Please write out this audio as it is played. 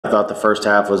thought the first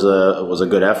half was a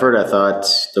good effort. I thought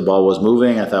the ball was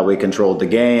moving. I thought we controlled the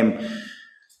game.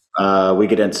 We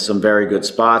get into some very good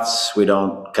spots. We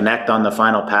don't connect on the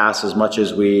final pass as much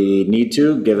as we need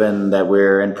to, given that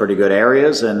we're in pretty good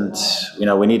areas. And,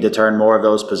 we need to turn more of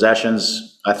those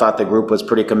possessions. I thought the group was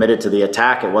pretty committed to the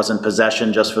attack. It wasn't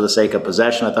possession just for the sake of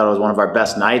possession. I thought it was one of our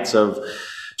best nights of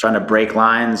trying to break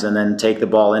lines and then take the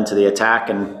ball into the attack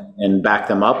and back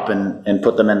them up and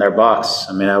put them in their box.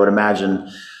 I mean, I would imagine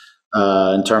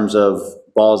in terms of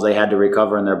balls they had to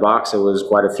recover in their box, it was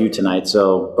quite a few tonight.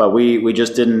 So, but we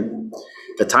just didn't,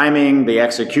 the timing, the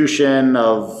execution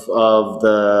of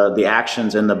the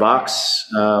actions in the box,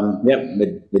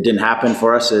 it didn't happen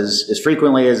for us as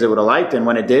frequently as it would have liked. And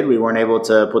when it did, we weren't able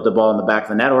to put the ball in the back of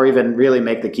the net or even really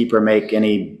make the keeper make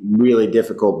any really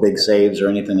difficult big saves or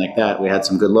anything like that. We had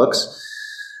some good looks.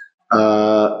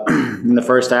 In the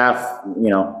first half,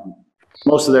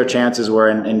 most of their chances were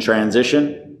in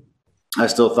transition. I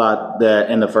still thought that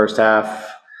in the first half,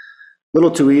 a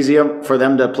little too easy for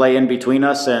them to play in between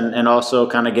us and also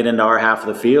kind of get into our half of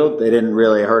the field. They didn't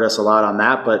really hurt us a lot on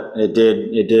that, but it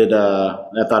did,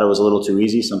 I thought it was a little too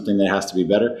easy, something that has to be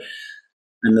better.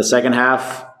 In the second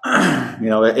half,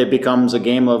 it becomes a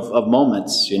game of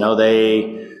moments.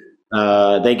 They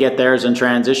get theirs in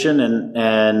transition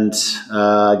and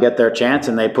get their chance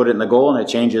and they put it in the goal, and it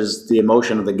changes the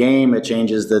emotion of the game. It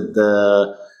changes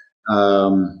the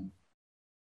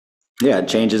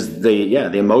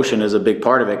emotion is a big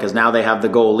part of it, because now they have the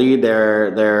goal lead.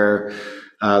 They're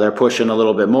pushing a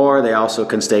little bit more. They also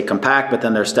can stay compact, but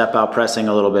then they're step out pressing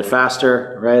a little bit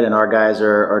faster, right? And our guys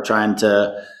are trying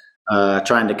to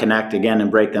connect again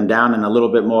and break them down, and a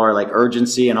little bit more like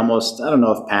urgency and almost, I don't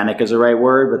know if panic is the right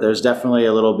word, but there's definitely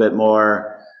a little bit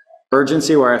more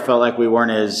urgency where I felt like we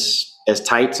weren't as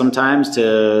tight sometimes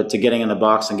to getting in the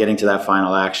box and getting to that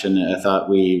final action. I thought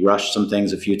we rushed some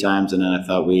things a few times, and then I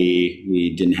thought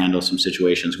we didn't handle some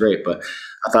situations great. But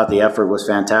I thought the effort was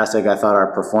fantastic. I thought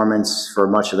our performance for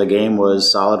much of the game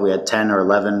was solid. We had 10 or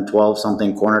 11, 12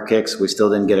 something corner kicks. We still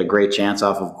didn't get a great chance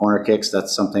off of corner kicks.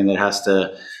 That's something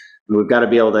that we've got to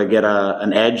be able to get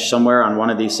an edge somewhere on one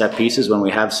of these set pieces when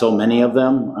we have so many of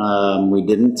them. We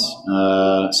didn't.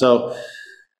 So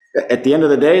at the end of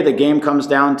the day, the game comes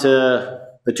down to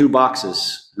the two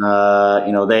boxes.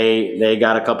 They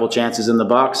got a couple chances in the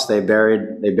box. They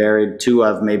buried two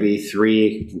of maybe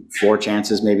 3, 4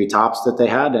 chances, maybe tops that they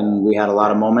had, and we had a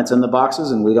lot of moments in the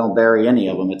boxes, and we don't bury any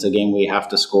of them. It's a game we have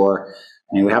to score.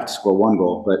 I mean, we have to score one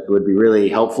goal, but it would be really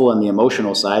helpful on the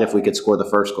emotional side if we could score the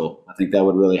first goal. I think that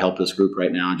would really help this group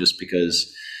right now, just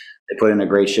because they put in a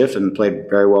great shift and played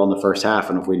very well in the first half.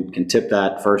 And if we can tip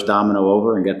that first domino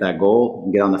over and get that goal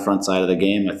and get on the front side of the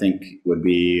game, I think would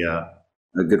be a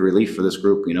good relief for this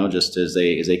group, just as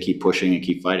they keep pushing and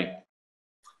keep fighting.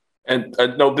 And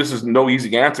I know this is no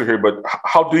easy answer here, but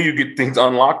how do you get things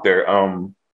unlocked there?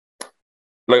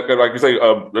 Like you say,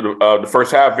 the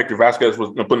first half, Victor Vasquez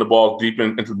was putting the ball deep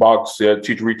into the box.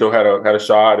 Chicharito had a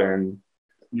shot, and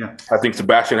I think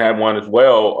Sebastian had one as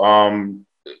well.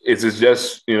 Is it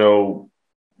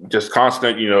just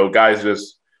constant, guys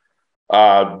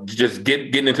just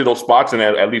getting into those spots, and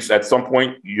at least at some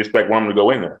point you expect one of them to go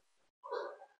in there?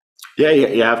 Yeah,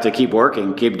 you have to keep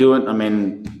working, keep doing. I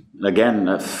mean, again,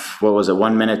 what was it,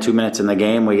 1 minute, 2 minutes in the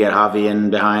game, we get Javi in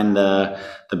behind the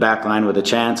back line with a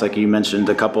chance. Like you mentioned,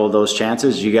 a couple of those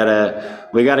chances. We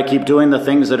gotta keep doing the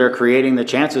things that are creating the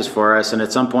chances for us. And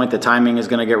at some point, the timing is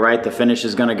going to get right. The finish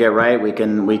is going to get right. We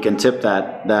can tip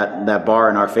that bar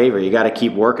in our favor. You got to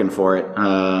keep working for it.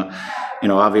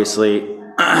 Obviously,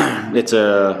 it's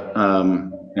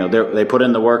they put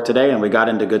in the work today, and we got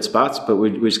into good spots, but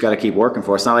we just got to keep working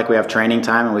for it. It's not like we have training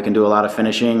time and we can do a lot of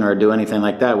finishing or do anything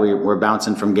like that. We're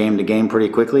bouncing from game to game pretty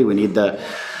quickly. We need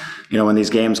when these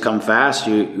games come fast,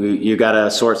 you got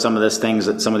to sort some of these things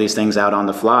out on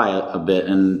the fly a bit.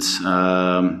 And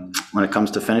when it comes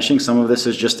to finishing, some of this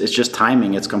is just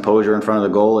timing. It's composure in front of the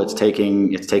goal. It's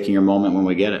taking your moment when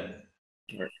we get it.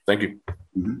 All right. Thank you.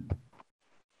 Mm-hmm.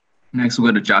 Next,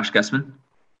 we'll go to Josh Guessman.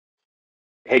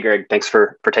 Hey, Greg, thanks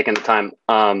for taking the time.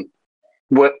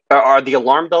 What are the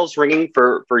alarm bells ringing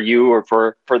for you or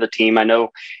for the team? I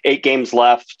know 8 games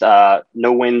left,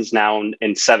 no wins now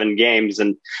in 7 games,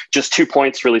 and just 2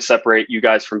 points really separate you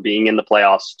guys from being in the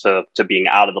playoffs to being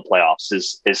out of the playoffs.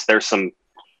 Is there some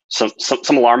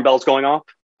alarm bells going off?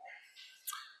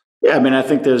 Yeah, I mean, I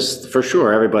think there's for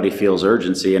sure everybody feels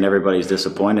urgency and everybody's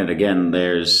disappointed. Again,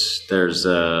 there's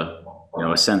a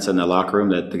sense in the locker room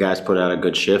that the guys put out a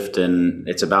good shift, and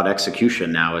it's about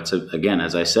execution now. Again,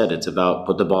 as I said, it's about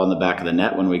put the ball in the back of the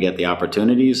net when we get the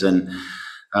opportunities and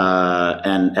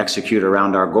execute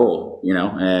around our goal,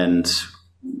 and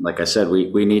like I said,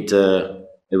 we need to,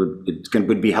 it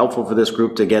would be helpful for this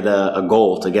group to get a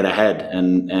goal, to get ahead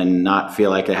and not feel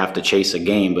like they have to chase a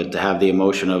game, but to have the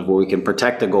emotion of, well, we can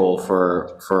protect a goal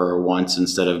for once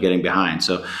instead of getting behind.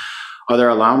 So are there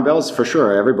alarm bells? For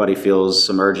sure. Everybody feels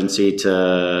some urgency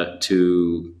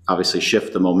to obviously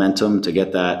shift the momentum to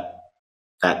get that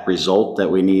result that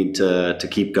we need to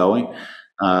keep going.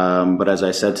 But as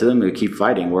I said to them, we keep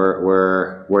fighting.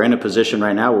 We're in a position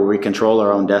right now where we control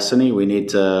our own destiny. We need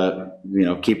to,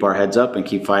 keep our heads up and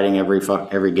keep fighting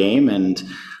every game and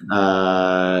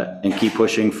keep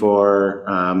pushing for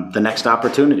the next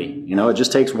opportunity. It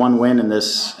just takes one win in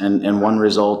this and one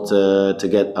result to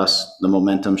get us the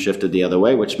momentum shifted the other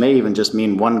way, which may even just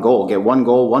mean one goal. Get one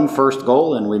goal, one first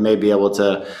goal, and we may be able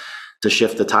to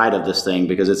shift the tide of this thing,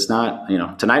 because it's not,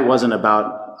 tonight wasn't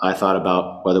I thought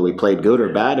about whether we played good or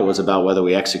bad. It was about whether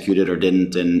we executed or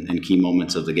didn't in key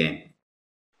moments of the game.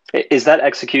 Is that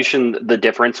execution the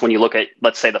difference when you look at,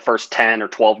 let's say, the first 10 or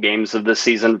 12 games of this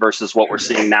season versus what we're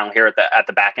seeing now here at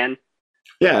the back end?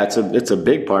 Yeah, it's a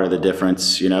big part of the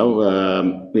difference.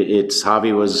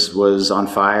 Javi was on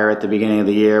fire at the beginning of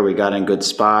the year. We got in good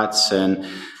spots, and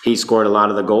he scored a lot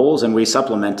of the goals, and we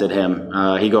supplemented him.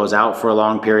 He goes out for a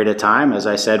long period of time, as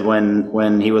I said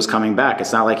when he was coming back.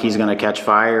 It's not like he's going to catch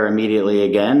fire immediately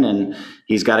again, and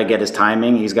he's got to get his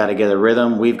timing. He's got to get a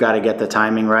rhythm. We've got to get the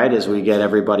timing right as we get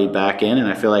everybody back in, and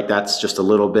I feel like that's just a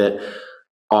little bit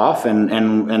off, and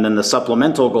then the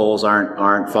supplemental goals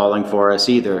aren't falling for us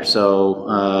either.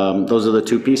 So those are the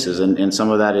two pieces, and some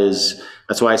of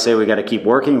that's why I say we got to keep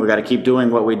working. We got to keep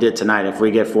doing what we did tonight. If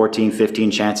we get 14,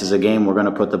 15 chances a game, we're going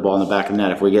to put the ball in the back of the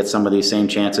net. If we get some of these same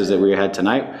chances that we had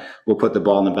tonight, we'll put the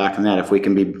ball in the back of the net. If we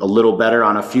can be a little better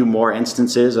on a few more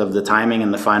instances of the timing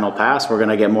and the final pass, we're going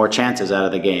to get more chances out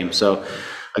of the game. So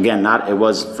again, it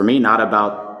was for me not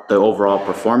about the overall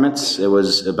performance. It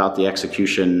was about the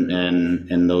execution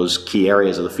in those key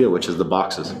areas of the field, which is the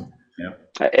boxes.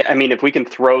 Yeah. I mean, if we can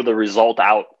throw the result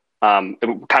out, kind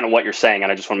of what you're saying,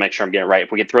 and I just want to make sure I'm getting it right.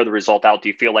 If we can throw the result out, do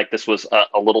you feel like this was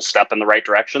a little step in the right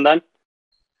direction then?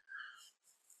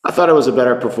 I thought it was a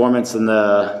better performance than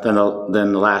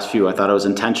the last few. I thought it was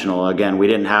intentional. Again,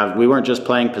 we weren't just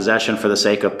playing possession for the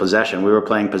sake of possession. We were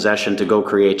playing possession to go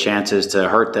create chances, to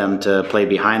hurt them, to play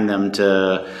behind them,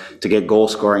 to get goal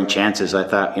scoring chances. I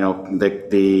thought,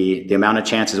 the amount of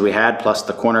chances we had plus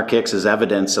the corner kicks is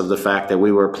evidence of the fact that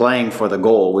we were playing for the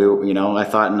goal. I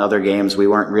thought in other games we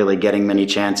weren't really getting many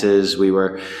chances. We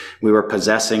were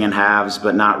possessing in halves,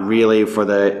 but not really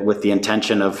with the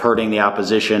intention of hurting the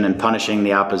opposition and punishing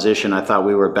the opposition. I thought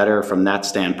we were better from that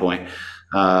standpoint.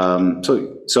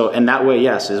 So in that way,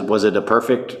 yes. Was it a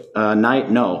perfect night?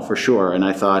 No, for sure. And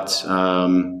I thought,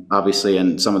 obviously,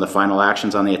 in some of the final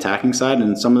actions on the attacking side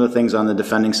and some of the things on the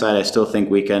defending side, I still think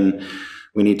we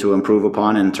need to improve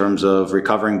upon in terms of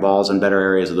recovering balls in better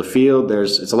areas of the field.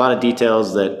 It's a lot of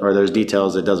details there's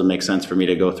details that doesn't make sense for me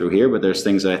to go through here, but there's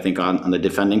things that I think on the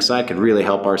defending side could really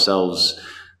help ourselves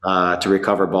to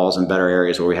recover balls in better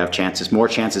areas where we have more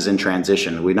chances in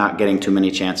transition. We're not getting too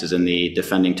many chances in the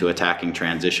defending to attacking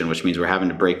transition, which means we're having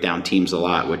to break down teams a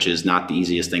lot, which is not the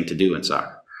easiest thing to do in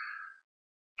soccer.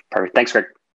 Perfect. Thanks, Greg.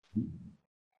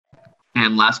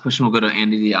 And last question will go to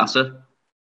Andy Diasa.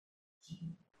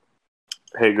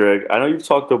 Hey, Greg, I know you've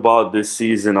talked about this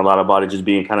season a lot about it just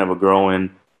being kind of a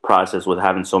growing process with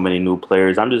having so many new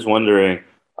players. I'm just wondering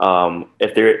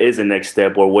if there is a next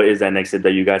step, or what is that next step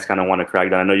that you guys kind of want to crack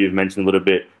down? I know you've mentioned a little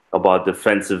bit about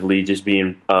defensively just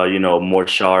being, more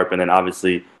sharp, and then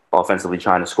obviously offensively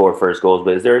trying to score first goals.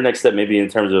 But is there a next step maybe in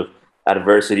terms of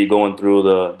adversity going through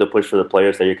the push for the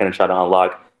players that you're going to try to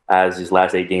unlock as these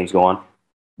last 8 games go on?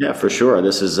 Yeah, for sure.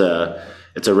 This is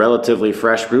it's a relatively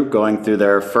fresh group going through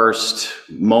their first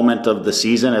moment of the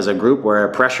season as a group where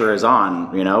pressure is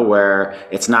on, where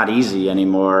it's not easy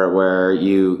anymore, where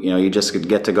you just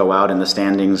get to go out and the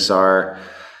standings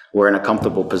we're in a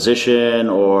comfortable position,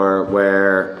 or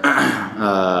where,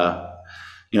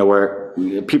 where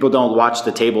people don't watch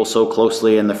the table so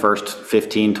closely in the first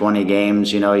 15, 20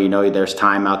 games, there's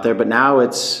time out there, but now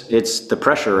it's the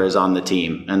pressure is on the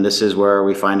team. And this is where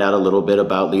we find out a little bit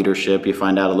about leadership. You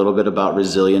find out a little bit about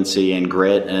resiliency and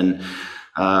grit, and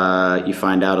you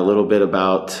find out a little bit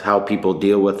about how people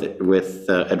deal with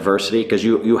adversity, because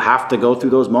you have to go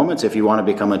through those moments if you want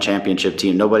to become a championship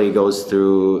team. Nobody goes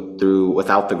through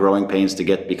without the growing pains to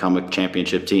become a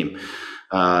championship team.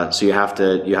 So you have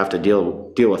to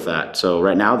deal with that. So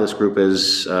right now this group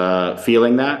is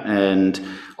feeling that, and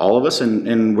all of us,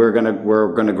 and we're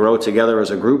gonna grow together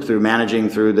as a group through managing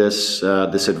through this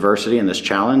adversity and this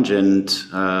challenge, and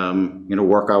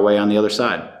work our way on the other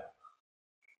side.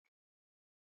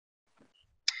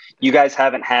 you guys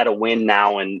haven't had a win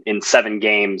now in 7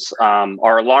 games.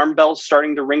 Are alarm bells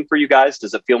starting to ring for you guys?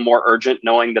 Does it feel more urgent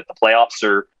knowing that the playoffs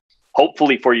are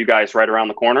hopefully for you guys right around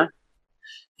the corner?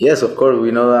 Yes, of course.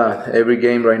 We know that every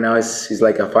game right now is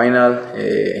like a final.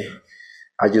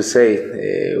 As you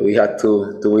say, we had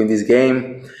to win this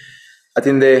game. I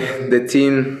think the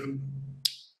team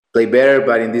play better,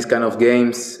 but in these kind of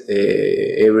games,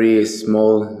 every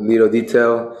small little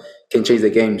detail can change the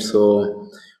game. So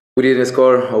we didn't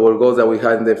score our goals that we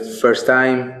had in the first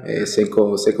time,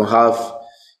 second half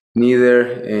neither,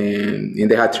 and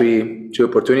they had three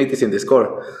opportunities in the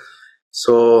score.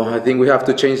 So I think we have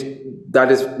to change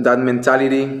that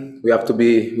mentality. We have to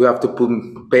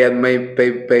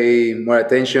pay more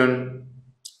attention,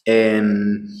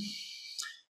 and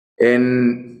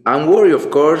I'm worried,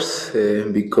 of course,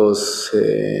 because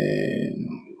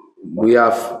we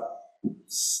have,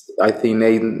 I think,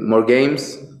 8 more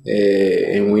games,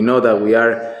 and we know that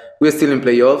we're still in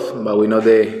playoff, but we know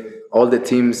all the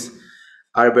teams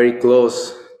are very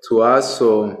close to us.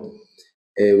 So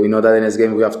we know that in this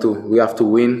game we have to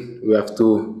win. We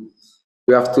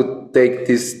have to take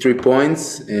these 3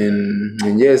 points,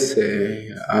 and yes,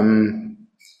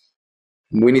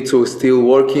 we need to still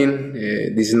working.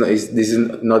 This is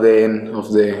not the end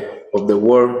of the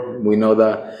world. We know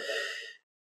that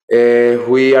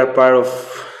we are part of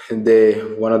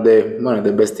one of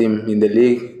the best team in the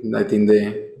league. I think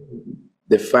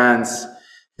the fans,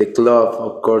 the club,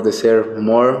 of course, deserve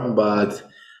more. But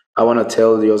I want to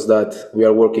tell you that we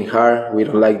are working hard. We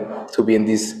don't like to be in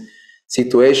this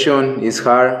situation. It's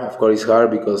hard. Of course, it's hard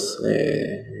because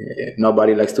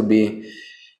nobody likes to be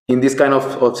in this kind of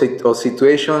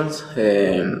situations,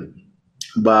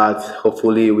 but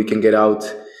hopefully we can get out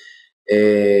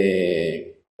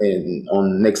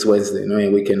on next Wednesday,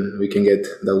 and we can get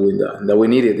that win that we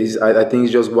needed. I think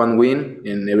it's just one win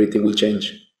and everything will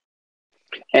change.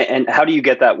 And how do you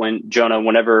get that win, Jonah?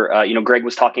 Whenever Greg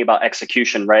was talking about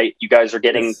execution, right? You guys are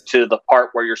getting to the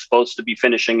part where you're supposed to be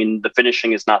finishing, and the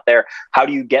finishing is not there. How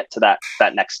do you get to that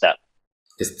next step?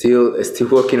 Still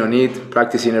working on it,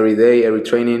 practicing every day, every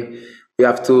training. We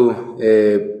have to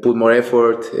put more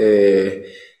effort.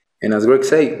 And as Greg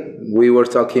said, we were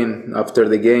talking after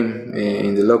the game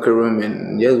in the locker room,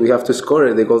 and yes, we have to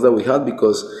score the goals that we had,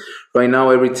 because right now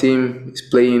every team is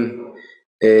playing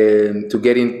to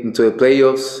get into the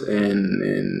playoffs,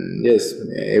 and yes,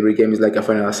 every game is like a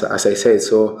final, as I said.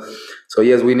 So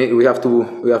yes, we have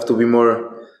to be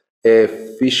more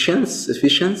efficient.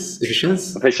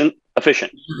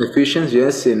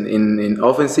 Yes, in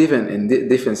offensive and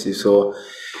defensive. So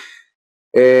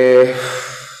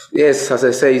yes, as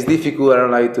I say, it's difficult. I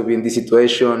don't like to be in this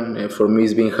situation. For me,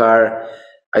 it's been hard.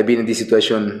 I've been in this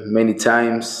situation many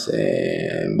times,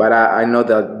 but I know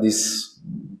that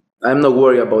I'm not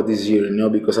worried about this year,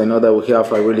 because I know that we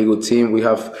have a really good team. We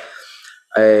have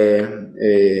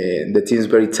the team's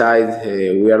very tight.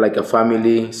 We are like a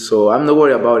family, so I'm not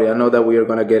worried about it. I know that we are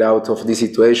gonna get out of this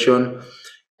situation,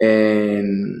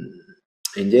 and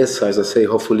yes, as I say,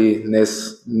 hopefully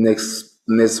next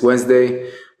Wednesday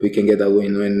we can get that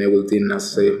win, and everything,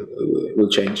 as I say, will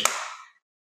change.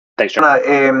 Thanks, John.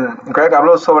 Greg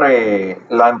habló sobre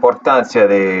la importancia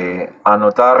de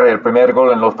anotar el primer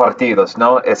gol en los partidos,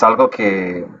 ¿no? Es algo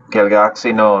que el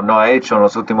Galaxy no ha hecho en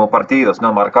los últimos partidos,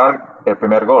 ¿no? Marcar el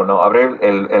primer gol, ¿no? Abrir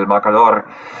el marcador.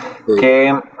 Sí.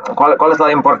 ¿Cuál es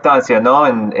la importancia, ¿no?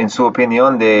 En su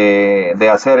opinión de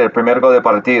hacer el primer gol de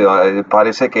partido?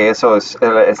 Parece que eso es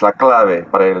la clave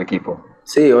para el equipo.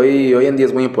 Sí, hoy en día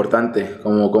es muy importante,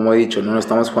 como he dicho, ¿no?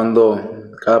 Estamos jugando.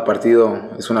 Cada partido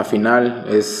es una final,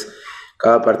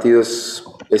 cada partido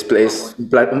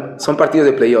son partidos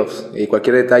de playoffs, y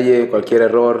cualquier detalle, cualquier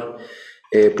error,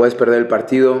 puedes perder el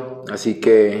partido. Así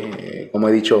que, como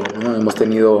he dicho, ¿no? Hemos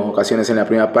tenido ocasiones en la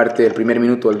primera parte, el primer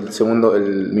minuto, el segundo,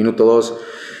 el minuto 2,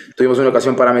 tuvimos una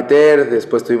ocasión para meter,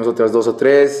 después tuvimos otras 2 o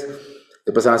 3,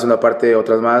 después en la segunda parte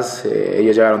otras más.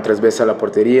 Ellos llegaron 3 veces a la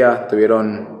portería,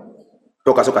 tuvieron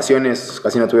pocas ocasiones,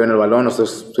 casi no tuvieron el balón.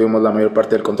 Nosotros tuvimos la mayor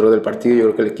parte del control del partido. Yo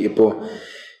creo que el equipo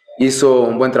hizo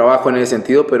un buen trabajo en ese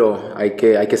sentido, pero hay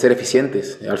que ser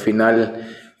eficientes. Al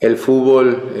final, el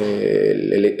fútbol,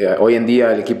 hoy en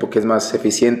día, el equipo que es más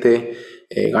eficiente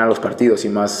gana los partidos, y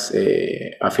más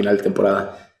a final de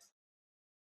temporada.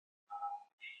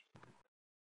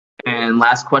 And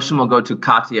last question will go to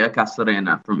Katia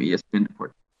Castorena from ESPN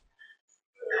Deportes.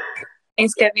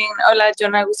 Thanks, Kevin. Hola,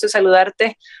 Jonah, gusto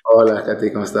saludarte. Hola,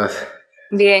 Katy, ¿cómo estás?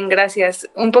 Bien, gracias.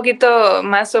 Un poquito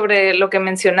más sobre lo que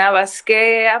mencionabas.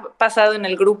 ¿Qué ha pasado en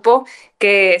el grupo?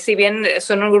 Que si bien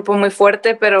son un grupo muy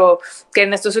fuerte, pero que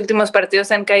en estos últimos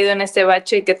partidos han caído en este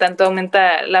bache y que tanto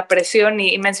aumenta la presión.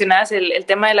 Y mencionabas el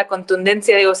tema de la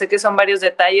contundencia. Digo, sé que son varios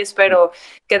detalles, pero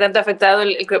 ¿qué tanto ha afectado?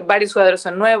 Varios jugadores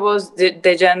son nuevos.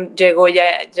 Dejan llegó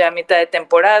ya a mitad de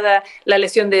temporada. La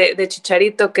lesión de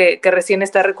Chicharito, que recién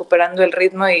está recuperando el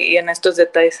ritmo y en estos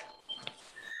detalles.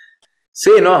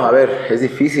 Sí, no, a ver, es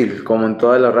difícil, como en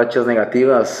todas las rachas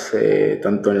negativas,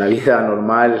 tanto en la vida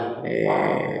normal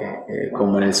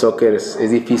como en el soccer, es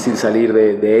difícil salir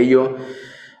de ello,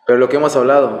 pero lo que hemos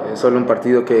hablado, es solo un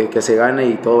partido que se gane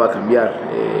y todo va a cambiar.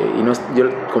 Y no, yo,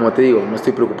 como te digo, no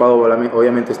estoy preocupado,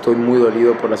 obviamente estoy muy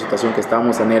dolido por la situación que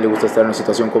estamos, a nadie le gusta estar en una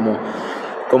situación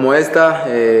como esta,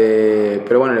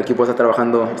 pero bueno, el equipo está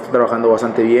trabajando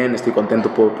bastante bien, estoy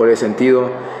contento por ese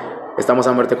sentido. Estamos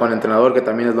a muerte con el entrenador, que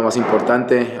también es lo más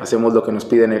importante. Hacemos lo que nos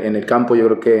piden en el campo. Yo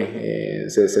creo que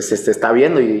se está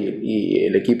viendo y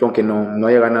el equipo, aunque no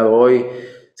haya ganado hoy,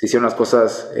 se hicieron las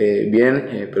cosas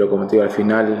bien. Pero como te digo, al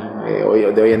final,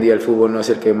 de hoy en día el fútbol no es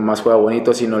el que más juega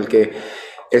bonito, sino el que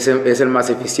es el más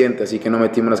eficiente. Así que no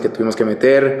metimos las que tuvimos que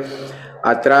meter.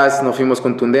 Atrás no fuimos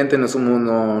contundentes,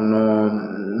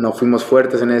 no fuimos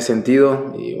fuertes en ese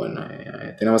sentido. Y bueno,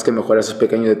 tenemos que mejorar esos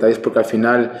pequeños detalles porque al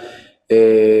final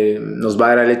nos va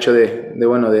a dar el hecho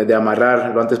de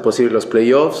amarrar lo antes posible los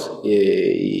playoffs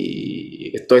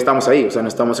y todos estamos ahí, o sea, no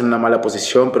estamos en una mala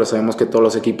posición, pero sabemos que todos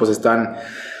los equipos están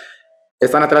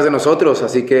atrás de nosotros,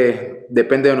 así que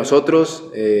depende de nosotros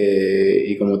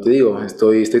y como te digo,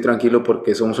 estoy tranquilo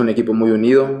porque somos un equipo muy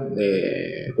unido.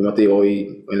 Como te digo,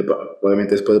 hoy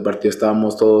obviamente después del partido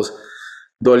estábamos todos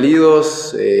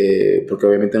dolidos, porque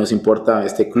obviamente nos importa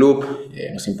este club,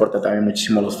 nos importa también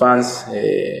muchísimo los fans,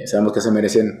 sabemos que se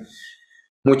merecen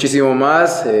muchísimo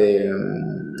más,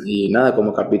 y nada,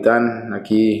 como capitán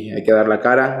aquí hay que dar la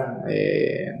cara,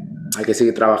 hay que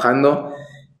seguir trabajando.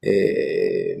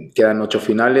 Quedan 8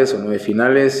 finales o 9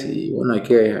 finales y bueno, hay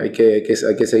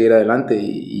que seguir adelante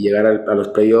y llegar a los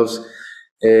playoffs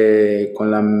con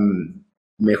la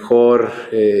mejor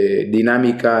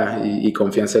dinámica y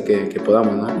confianza que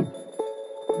podamos,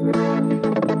 ¿no?